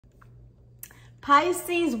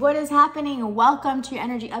Pisces, what is happening? Welcome to your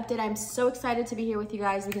energy update. I'm so excited to be here with you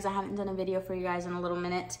guys because I haven't done a video for you guys in a little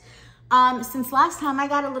minute. Since last time I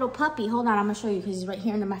got a little puppy. Hold on, I'm gonna show you because he's right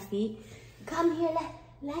here under my feet. Come here,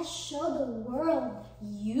 let's show the world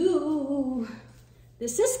you.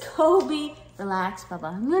 This is Kobe. Relax,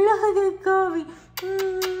 Baba. Look at Kobe.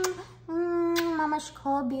 Mama's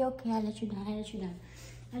Kobe. Okay, I'll let you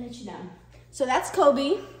down. So that's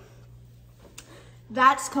Kobe.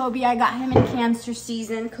 That's Kobe. I got him in Cancer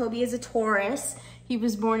season. Kobe is a Taurus. He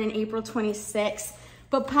was born in April 26th.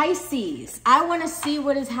 But Pisces, I want to see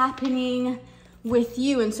what is happening with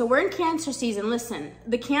you. And so we're in Cancer season. Listen,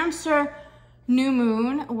 the Cancer new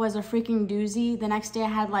moon was a freaking doozy. The next day I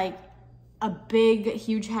had like a big,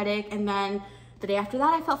 huge headache. And then the day after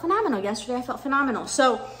that, I felt phenomenal. Yesterday, I felt phenomenal.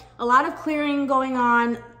 So a lot of clearing going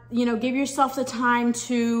on. You know, give yourself the time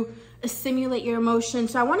to assimilate your emotions.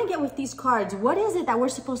 So I want to get with these cards. What is it that we're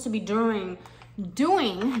supposed to be doing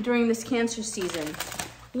during this Cancer season?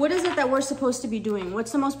 What is it that we're supposed to be doing?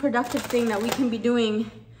 What's the most productive thing that we can be doing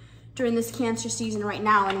during this Cancer season right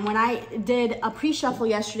now? And when I did a pre-shuffle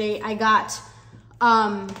yesterday, I got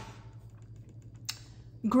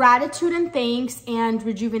gratitude and thanks and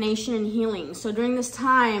rejuvenation and healing. So during this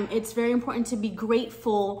time, it's very important to be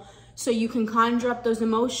grateful so you can conjure up those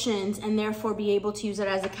emotions and therefore be able to use it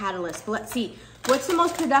as a catalyst. But let's see, what's the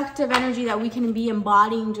most productive energy that we can be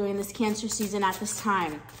embodying during this Cancer season at this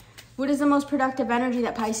time? What is the most productive energy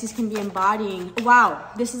that Pisces can be embodying? Wow,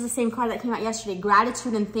 this is the same card that came out yesterday,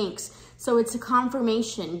 gratitude and thanks. So it's a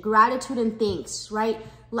confirmation, gratitude and thanks, right?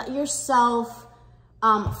 Let yourself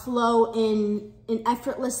flow in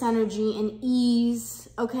effortless energy and ease,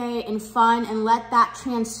 okay, and fun, and let that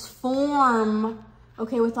transform,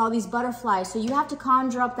 okay, with all these butterflies. So you have to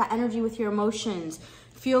conjure up that energy with your emotions.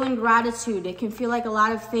 Feeling gratitude. It can feel like a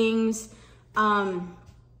lot of things,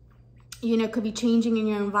 you know, could be changing in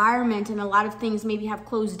your environment, and a lot of things maybe have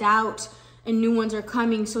closed out and new ones are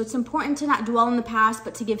coming. So it's important to not dwell in the past,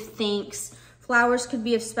 but to give thanks. Flowers could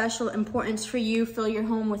be of special importance for you. Fill your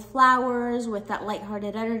home with flowers, with that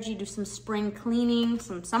lighthearted energy. Do some spring cleaning,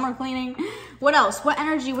 some summer cleaning. What else? What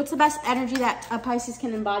energy? What's the best energy that a Pisces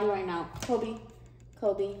can embody right now? Kobe,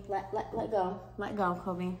 let go,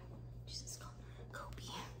 Kobe. Jesus,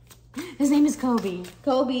 Kobe. His name is Kobe.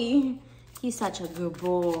 Kobe. He's such a good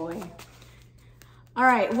boy. All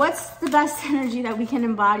right, what's the best energy that we can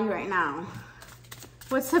embody right now?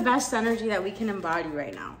 What's the best energy that we can embody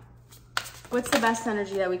right now? What's the best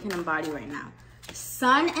energy that we can embody right now?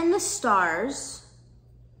 Sun and the stars.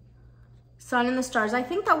 Sun and the stars. I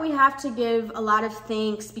think that we have to give a lot of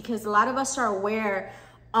thanks because a lot of us are aware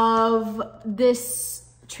of this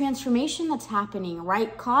transformation that's happening,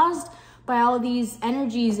 right? Caused by all these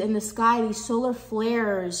energies in the sky, these solar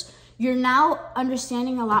flares. You're now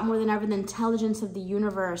understanding a lot more than ever the intelligence of the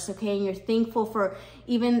universe, okay? And you're thankful for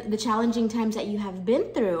even the challenging times that you have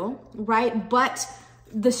been through, right? But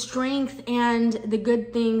the strength and the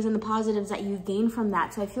good things and the positives that you've gained from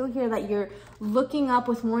that. So I feel here that you're looking up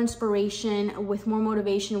with more inspiration, with more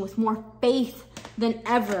motivation, with more faith than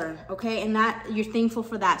ever, okay? And that you're thankful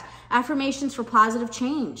for that. Affirmations for positive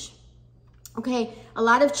change. Okay, a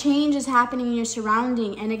lot of change is happening in your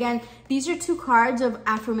surrounding. And again, these are two cards of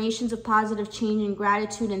affirmations of positive change and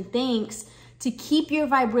gratitude and thanks to keep your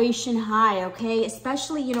vibration high, okay?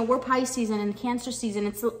 Especially, you know, we're Pisces and in Cancer season,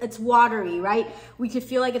 it's watery, right? We could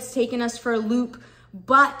feel like it's taking us for a loop,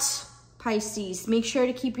 but Pisces, make sure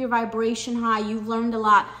to keep your vibration high. You've learned a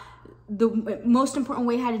lot. The most important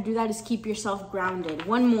way how to do that is keep yourself grounded.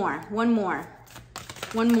 One more.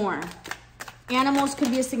 Animals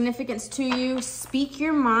could be of significance to you. Speak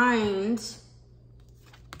your mind.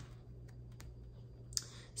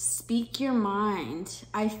 Speak your mind.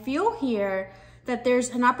 I feel here that there's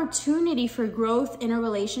an opportunity for growth in a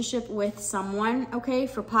relationship with someone, okay,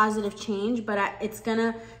 for positive change, but it's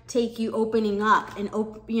gonna take you opening up and,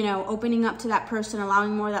 you know, opening up to that person,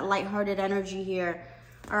 allowing more of that lighthearted energy here.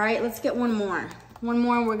 All right, let's get one more. And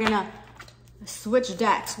we're gonna switch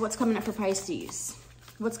decks. What's coming up for Pisces?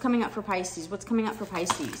 What's coming up for Pisces? What's coming up for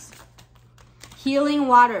Pisces? Healing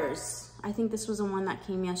waters. I think this was the one that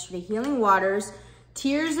came yesterday. Healing waters,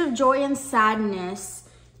 tears of joy and sadness,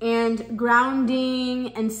 and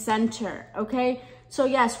grounding and center, okay? So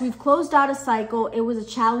yes, we've closed out a cycle. It was a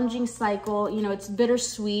challenging cycle. You know, it's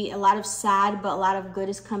bittersweet, a lot of sad, but a lot of good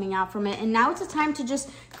is coming out from it. And now it's a time to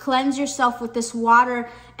just cleanse yourself with this water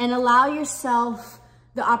and allow yourself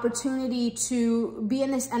the opportunity to be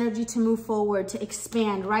in this energy to move forward, to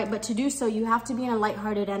expand, right? But to do so, you have to be in a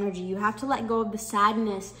lighthearted energy. You have to let go of the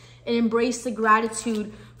sadness and embrace the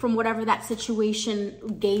gratitude from whatever that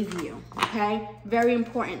situation gave you, okay? Very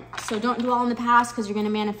important. So don't dwell on the past because you're going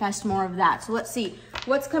to manifest more of that. So let's see.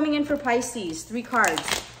 What's coming in for Pisces? 3 cards.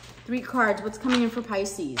 3 cards. What's coming in for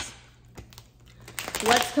Pisces?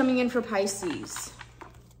 What's coming in for Pisces?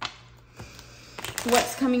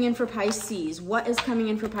 What's coming in for Pisces? What is coming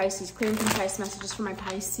in for Pisces? Clear and concise messages for my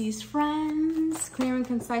Pisces friends. Clear and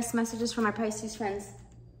concise messages for my Pisces friends.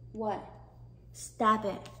 What? Stop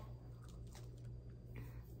it.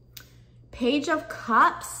 Page of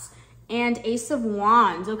Cups and Ace of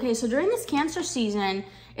Wands. Okay, so during this Cancer season,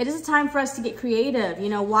 it is a time for us to get creative. You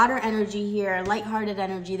know, water energy here, lighthearted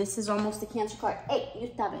energy. This is almost a Cancer card. Hey,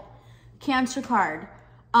 you stop it. Cancer card.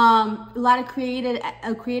 A lot of creative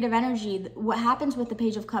energy. What happens with the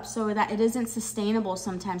Page of Cups, so that it isn't sustainable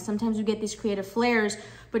sometimes. Sometimes we get these creative flares,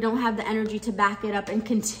 but don't have the energy to back it up and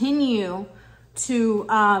continue to,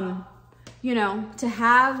 you know, to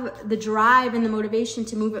have the drive and the motivation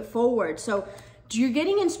to move it forward. So you're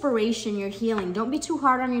getting inspiration, you're healing. Don't be too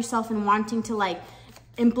hard on yourself and wanting to like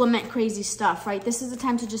implement crazy stuff, right? This is the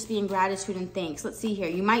time to just be in gratitude and thanks. Let's see here.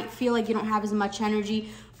 You might feel like you don't have as much energy,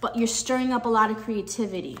 but you're stirring up a lot of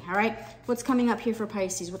creativity, all right? What's coming up here for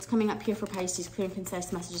Pisces? What's coming up here for Pisces? Clear and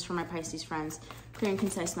concise messages for my Pisces friends. Clear and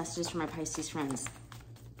concise messages for my Pisces friends.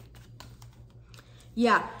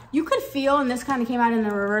 Yeah, you could feel, and this kind of came out in the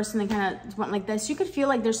reverse and then kind of went like this. You could feel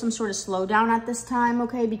like there's some sort of slowdown at this time,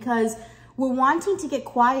 okay? Because we're wanting to get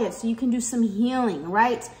quiet so you can do some healing,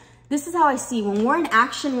 right? This is how I see when we're in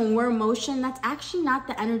action, when we're in motion, that's actually not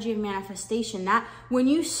the energy of manifestation. That when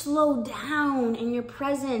you slow down in your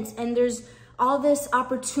presence and there's all this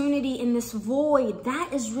opportunity in this void,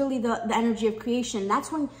 that is really the energy of creation. That's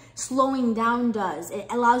when slowing down does. It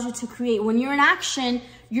allows you to create. When you're in action,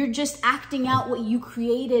 you're just acting out what you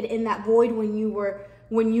created in that void when there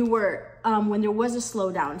was a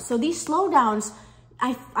slowdown. So these slowdowns,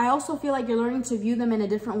 I also feel like you're learning to view them in a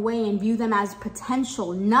different way and view them as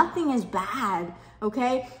potential. Nothing is bad,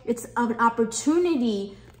 okay? It's an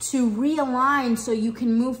opportunity to realign so you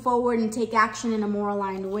can move forward and take action in a more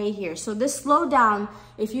aligned way here. So this slowdown,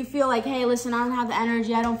 if you feel like, hey, listen, I don't have the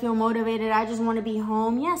energy, I don't feel motivated, I just want to be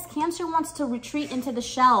home. Yes, Cancer wants to retreat into the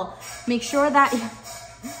shell. Make sure that...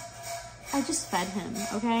 I just fed him,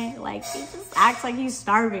 okay? Like, he just acts like he's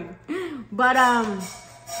starving. But,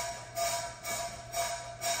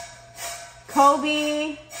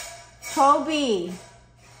 Kobe.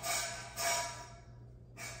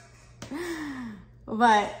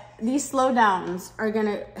 But these slowdowns are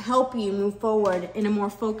gonna help you move forward in a more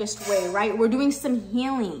focused way, right? We're doing some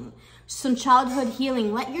healing, some childhood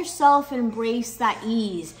healing. Let yourself embrace that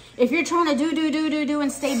ease. If you're trying to do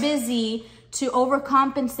and stay busy to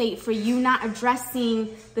overcompensate for you not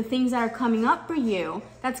addressing the things that are coming up for you,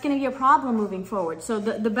 that's gonna be a problem moving forward. So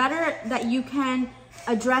the better that you can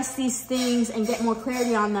address these things and get more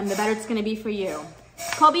clarity on them, the better it's gonna be for you.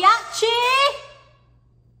 Kobayashi!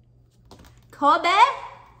 Kobe,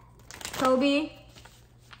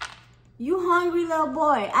 you hungry little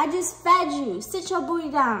boy. I just fed you. Sit your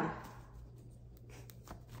booty down.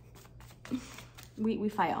 We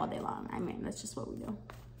fight all day long. I mean, that's just what we do.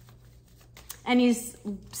 And he's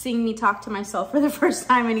seeing me talk to myself for the first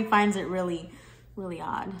time and he finds it really, really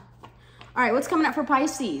odd. All right, what's coming up for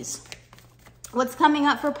Pisces? What's coming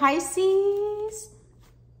up for Pisces?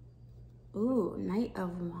 Ooh, Knight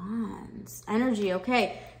of Wands. Energy,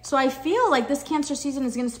 okay. So I feel like this Cancer season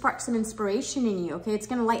is going to spark some inspiration in you, okay? It's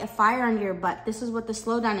going to light a fire under your butt. This is what the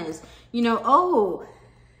slowdown is. You know,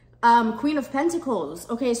 Queen of Pentacles.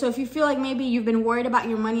 Okay, so if you feel like maybe you've been worried about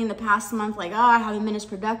your money in the past month, like, oh, I haven't been as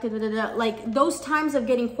productive, like those times of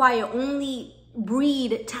getting quiet only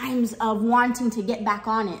breed times of wanting to get back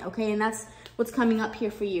on it, okay? And that's what's coming up here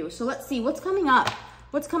for you. So let's see, what's coming up?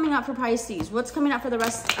 What's coming up for Pisces? What's coming up for the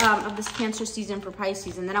rest of this Cancer season for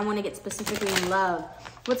Pisces? And then I want to get specifically in love.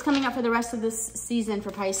 What's coming up for the rest of this season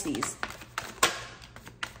for Pisces?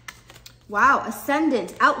 Wow,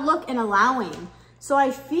 Ascendant, outlook and allowing. So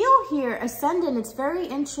I feel here, Ascendant, it's very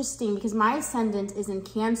interesting because my Ascendant is in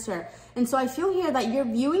Cancer. And so I feel here that you're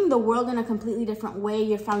viewing the world in a completely different way.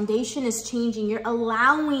 Your foundation is changing. You're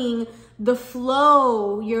allowing the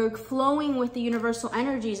flow. You're flowing with the universal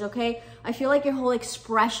energies, okay? I feel like your whole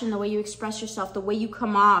expression, the way you express yourself, the way you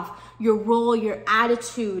come off, your role, your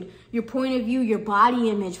attitude, your point of view, your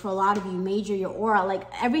body image for a lot of you, major, your aura, like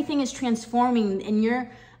everything is transforming and you're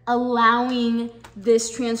allowing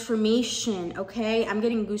this transformation, okay? I'm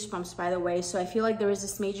getting goosebumps, by the way. So I feel like there is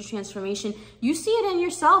this major transformation. You see it in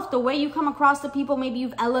yourself, the way you come across to people. Maybe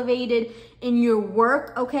you've elevated in your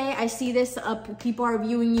work, okay? I see this, people are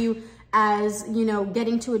viewing you as, you know,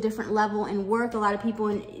 getting to a different level in work. A lot of people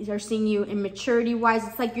are seeing you in maturity wise.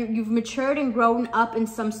 It's like you've matured and grown up in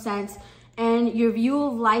some sense, and your view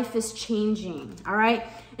of life is changing, all right?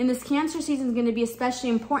 And this Cancer season is going to be especially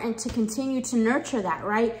important to continue to nurture that,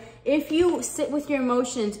 right? If you sit with your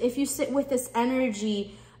emotions, if you sit with this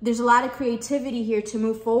energy, there's a lot of creativity here to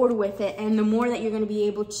move forward with it. And the more that you're going to be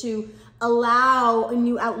able to allow a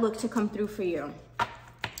new outlook to come through for you.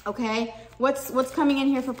 Okay, what's coming in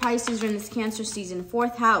here for Pisces during this Cancer season?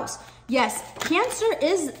 4th house. Yes, Cancer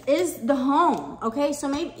is the home. Okay, so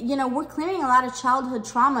maybe, you know, we're clearing a lot of childhood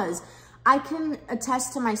traumas. I can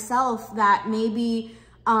attest to myself that maybe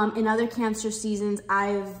in other Cancer seasons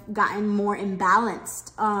I've gotten more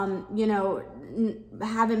imbalanced. You know,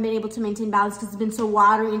 haven't been able to maintain balance because it's been so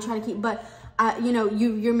watery and trying to keep. But you know,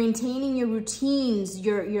 you're maintaining your routines,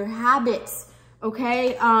 your habits.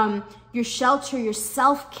 Okay, your shelter, your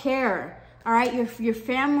self-care, all right, your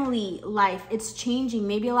family life, it's changing.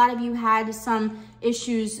 Maybe a lot of you had some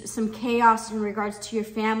issues, some chaos in regards to your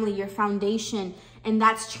family, your foundation, and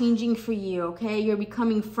that's changing for you, okay? You're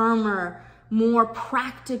becoming firmer, more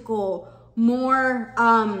practical, more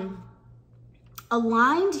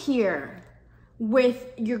aligned here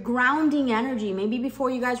with your grounding energy. Maybe before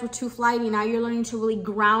you guys were too flighty, now you're learning to really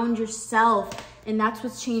ground yourself. And that's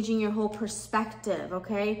what's changing your whole perspective,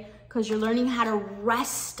 okay? Because you're learning how to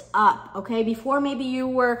rest up, okay? Before maybe you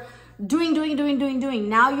were doing.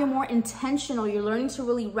 Now you're more intentional. You're learning to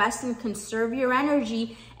really rest and conserve your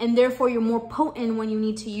energy, and therefore you're more potent when you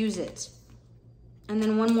need to use it. And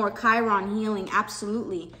then one more, Chiron, healing,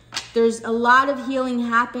 absolutely. There's a lot of healing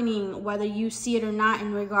happening, whether you see it or not,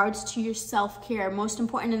 in regards to your self-care, most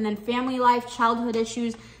important. And then family life, childhood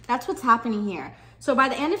issues, that's what's happening here. So by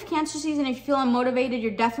the end of Cancer season, if you feel unmotivated,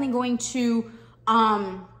 you're definitely going to,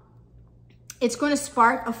 it's going to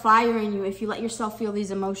spark a fire in you if you let yourself feel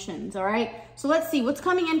these emotions, all right? So let's see, what's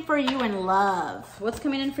coming in for you in love? What's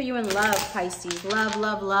coming in for you in love, Pisces? Love,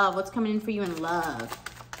 love, love. What's coming in for you in love?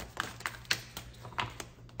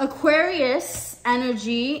 Aquarius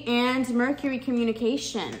energy and Mercury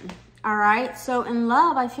communication, all right? So in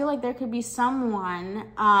love, I feel like there could be someone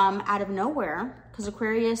out of nowhere, because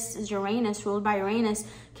Aquarius is Uranus, ruled by Uranus,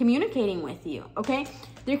 communicating with you, okay?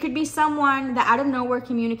 There could be someone that out of nowhere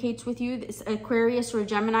communicates with you. This Aquarius or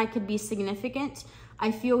Gemini could be significant.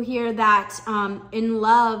 I feel here that in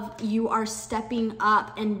love, you are stepping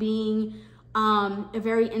up and being a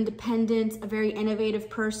very independent, a very innovative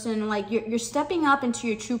person. Like you're stepping up into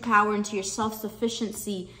your true power, into your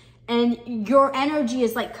self-sufficiency, and your energy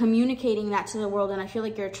is like communicating that to the world. And I feel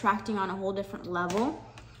like you're attracting on a whole different level,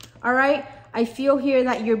 all right? I feel here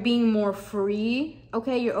that you're being more free,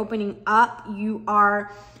 okay? You're opening up. You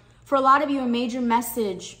are, for a lot of you, a major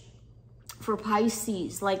message for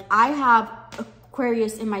Pisces. Like I have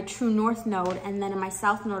Aquarius in my true north node, and then in my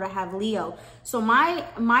south node, I have Leo. So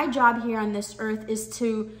my job here on this earth is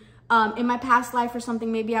to, in my past life or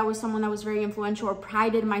something, maybe I was someone that was very influential or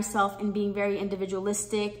prided myself in being very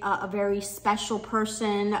individualistic, a very special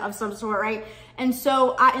person of some sort, right? And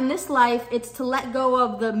so in this life, it's to let go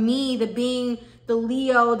of the me, the being, the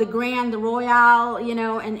Leo, the grand, the royale, you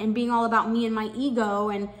know, and being all about me and my ego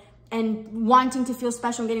and wanting to feel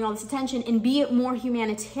special and getting all this attention, and be more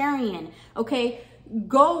humanitarian, okay?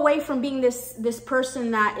 Go away from being this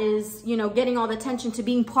person that is, you know, getting all the attention, to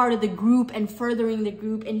being part of the group and furthering the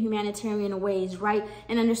group in humanitarian ways, right?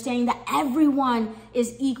 And understanding that everyone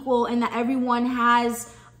is equal and that everyone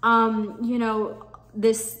has, you know,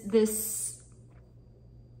 this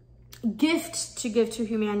gift to give to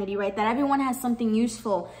humanity, right? That everyone has something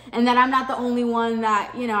useful, and that I'm not the only one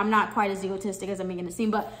that, you know, I'm not quite as egotistic as I'm making it seem,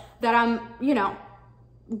 but that I'm, you know,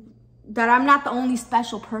 that I'm not the only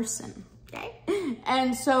special person, okay?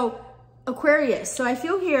 And so Aquarius, so I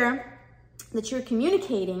feel here that you're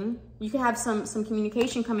communicating. You could have some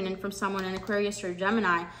communication coming in from someone in Aquarius or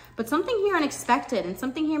Gemini, but something here unexpected, and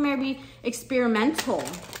something here maybe experimental.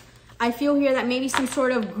 I feel here that maybe some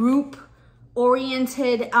sort of group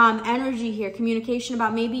oriented energy here, communication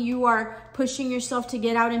about maybe you are pushing yourself to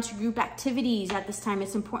get out into group activities at this time.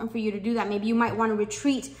 It's important for you to do that. Maybe you might want to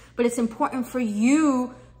retreat, but it's important for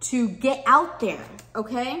you to get out there,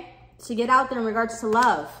 okay? To get out there in regards to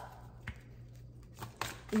love.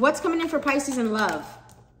 What's coming in for Pisces in love?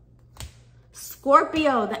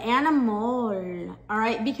 Scorpio, the animal. All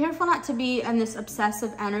right, be careful not to be in this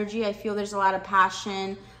obsessive energy. I feel there's a lot of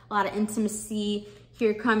passion, a lot of intimacy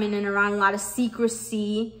here coming in around, a lot of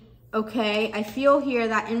secrecy, okay? I feel here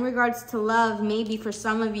that in regards to love, maybe for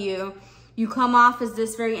some of you, you come off as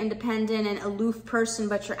this very independent and aloof person,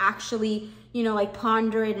 but you're actually, you know, like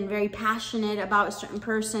ponderate and very passionate about a certain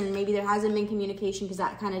person. Maybe there hasn't been communication because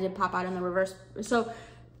that kind of did pop out in the reverse. So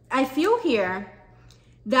I feel here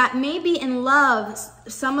that maybe in love,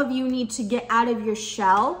 some of you need to get out of your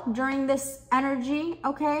shell during this energy,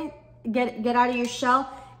 okay? Get out of your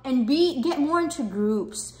shell and get more into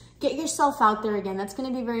groups. Get yourself out there again. That's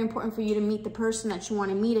going to be very important for you to meet the person that you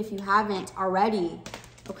want to meet if you haven't already,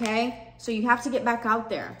 okay? So you have to get back out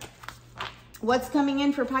there. What's coming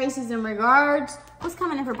in for Pisces in regards? What's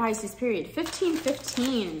coming in for Pisces, period?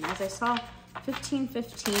 15-15, as I saw,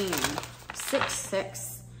 15-15,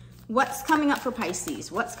 6-6. What's coming up for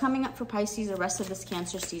Pisces? What's coming up for Pisces the rest of this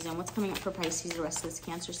Cancer season? What's coming up for Pisces the rest of this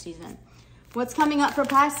Cancer season? What's coming up for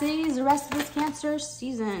Pisces the rest of this Cancer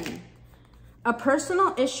season? A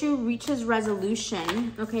personal issue reaches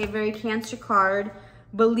resolution. Okay, very Cancer card.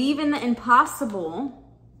 Believe in the impossible.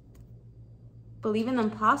 Believe in the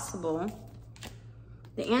impossible.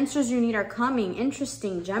 The answers you need are coming.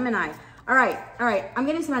 Interesting, Gemini. All right. I'm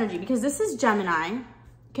getting some energy because this is Gemini.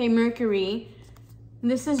 Okay, Mercury.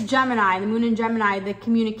 This is Gemini, the moon in Gemini, the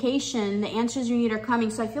communication, the answers you need are coming.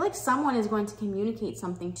 So I feel like someone is going to communicate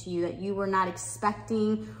something to you that you were not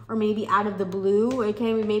expecting, or maybe out of the blue,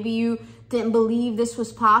 okay? Maybe you didn't believe this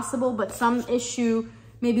was possible, but some issue,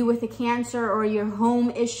 maybe with a Cancer or your home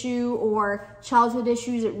issue or childhood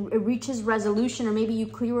issues, it reaches resolution, or maybe you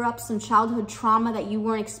clear up some childhood trauma that you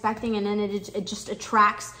weren't expecting, and then it just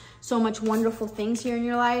attracts so much wonderful things here in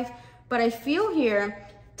your life. But I feel here,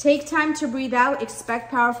 take time to breathe out, expect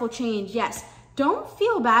powerful change. Yes, don't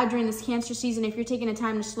feel bad during this Cancer season if you're taking the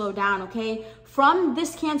time to slow down, okay? From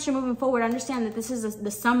this Cancer moving forward, understand that this is the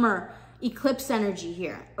summer eclipse energy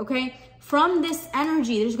here, okay? From this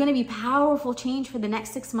energy, there's gonna be powerful change for the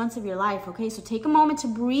next 6 months of your life, okay? So take a moment to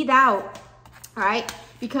breathe out, all right?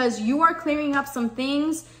 Because you are clearing up some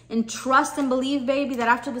things, and trust and believe, baby, that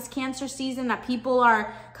after this Cancer season that people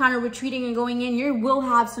are kind of retreating and going in, you will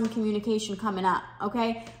have some communication coming up,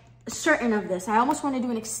 okay? Certain of this. I almost want to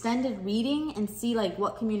do an extended reading and see like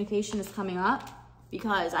what communication is coming up,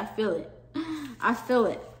 because I feel it. I feel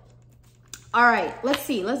it. All right, let's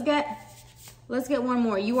see. Let's get one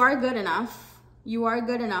more. You are good enough. You are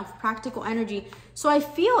good enough. Practical energy. So I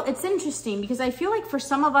feel it's interesting because I feel like for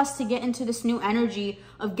some of us to get into this new energy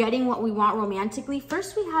of getting what we want romantically,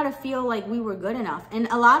 first we had to feel like we were good enough. And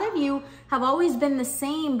a lot of you have always been the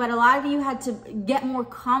same, but a lot of you had to get more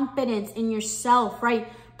confidence in yourself, right?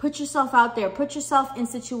 Put yourself out there, put yourself in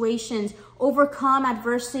situations, overcome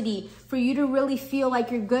adversity for you to really feel like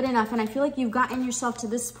you're good enough. And I feel like you've gotten yourself to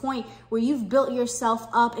this point where you've built yourself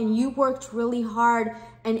up and you worked really hard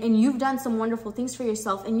and you've done some wonderful things for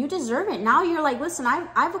yourself and you deserve it. Now you're like, listen,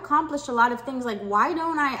 I've accomplished a lot of things. Like, why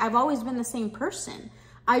don't I've always been the same person.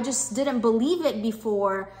 I just didn't believe it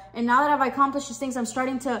before. And now that I've accomplished these things, I'm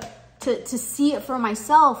starting to see it for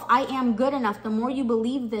myself. I am good enough. The more you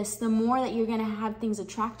believe this, the more that you're going to have things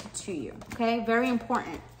attracted to you. Okay, very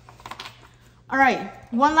important. All right,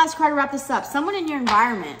 one last card to wrap this up. Someone in your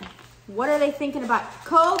environment, what are they thinking about?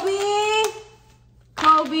 Kobe,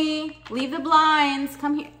 leave the blinds,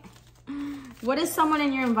 come here. What is someone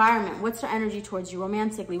in your environment? What's their energy towards you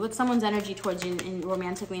romantically? What's someone's energy towards you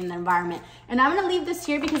romantically in the environment? And I'm going to leave this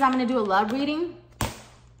here because I'm going to do a love reading.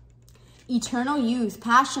 Eternal youth,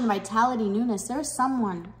 passion, vitality, newness. There's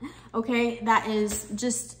someone, okay, that is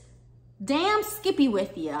just damn skippy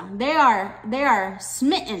with you. They are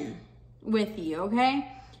smitten with you,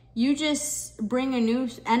 okay? You just bring a new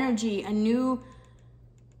energy, a new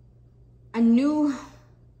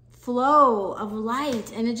flow of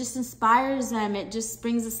light, and it just inspires them. It just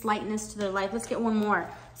brings this lightness to their life. Let's get one more.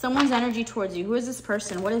 Someone's energy towards you. Who is this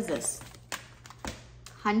person? What is this?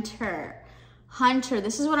 Hunter.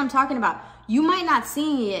 This is what I'm talking about. You might not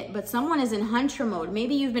see it, but someone is in hunter mode.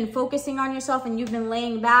 Maybe you've been focusing on yourself and you've been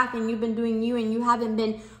laying back and you've been doing you and you haven't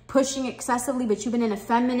been pushing excessively, but you've been in a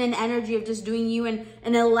feminine energy of just doing you and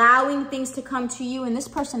allowing things to come to you. And this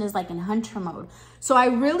person is like in hunter mode. So I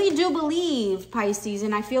really do believe, Pisces,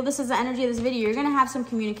 and I feel this is the energy of this video, you're going to have some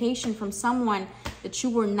communication from someone that you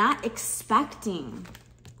were not expecting,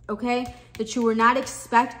 okay? That you were not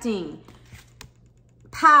expecting.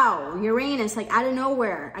 Pow, Uranus, like out of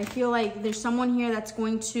nowhere. I feel like there's someone here that's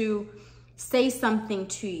going to say something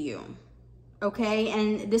to you, okay?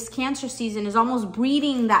 And this Cancer season is almost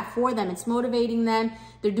breeding that for them. It's motivating them.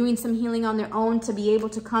 They're doing some healing on their own to be able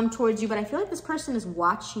to come towards you. But I feel like this person is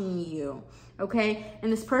watching you, okay?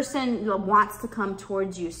 And this person wants to come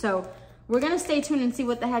towards you. So we're gonna stay tuned and see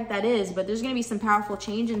what the heck that is, but there's gonna be some powerful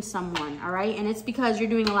change in someone, all right? And it's because you're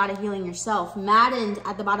doing a lot of healing yourself. Maddened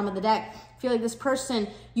at the bottom of the deck. I feel like this person,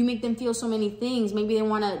 you make them feel so many things. Maybe they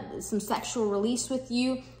want some sexual release with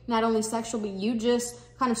you. Not only sexual, but you just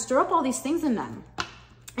kind of stir up all these things in them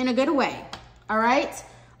in a good way, all right?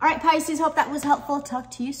 All right, Pisces, hope that was helpful. Talk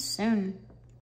to you soon.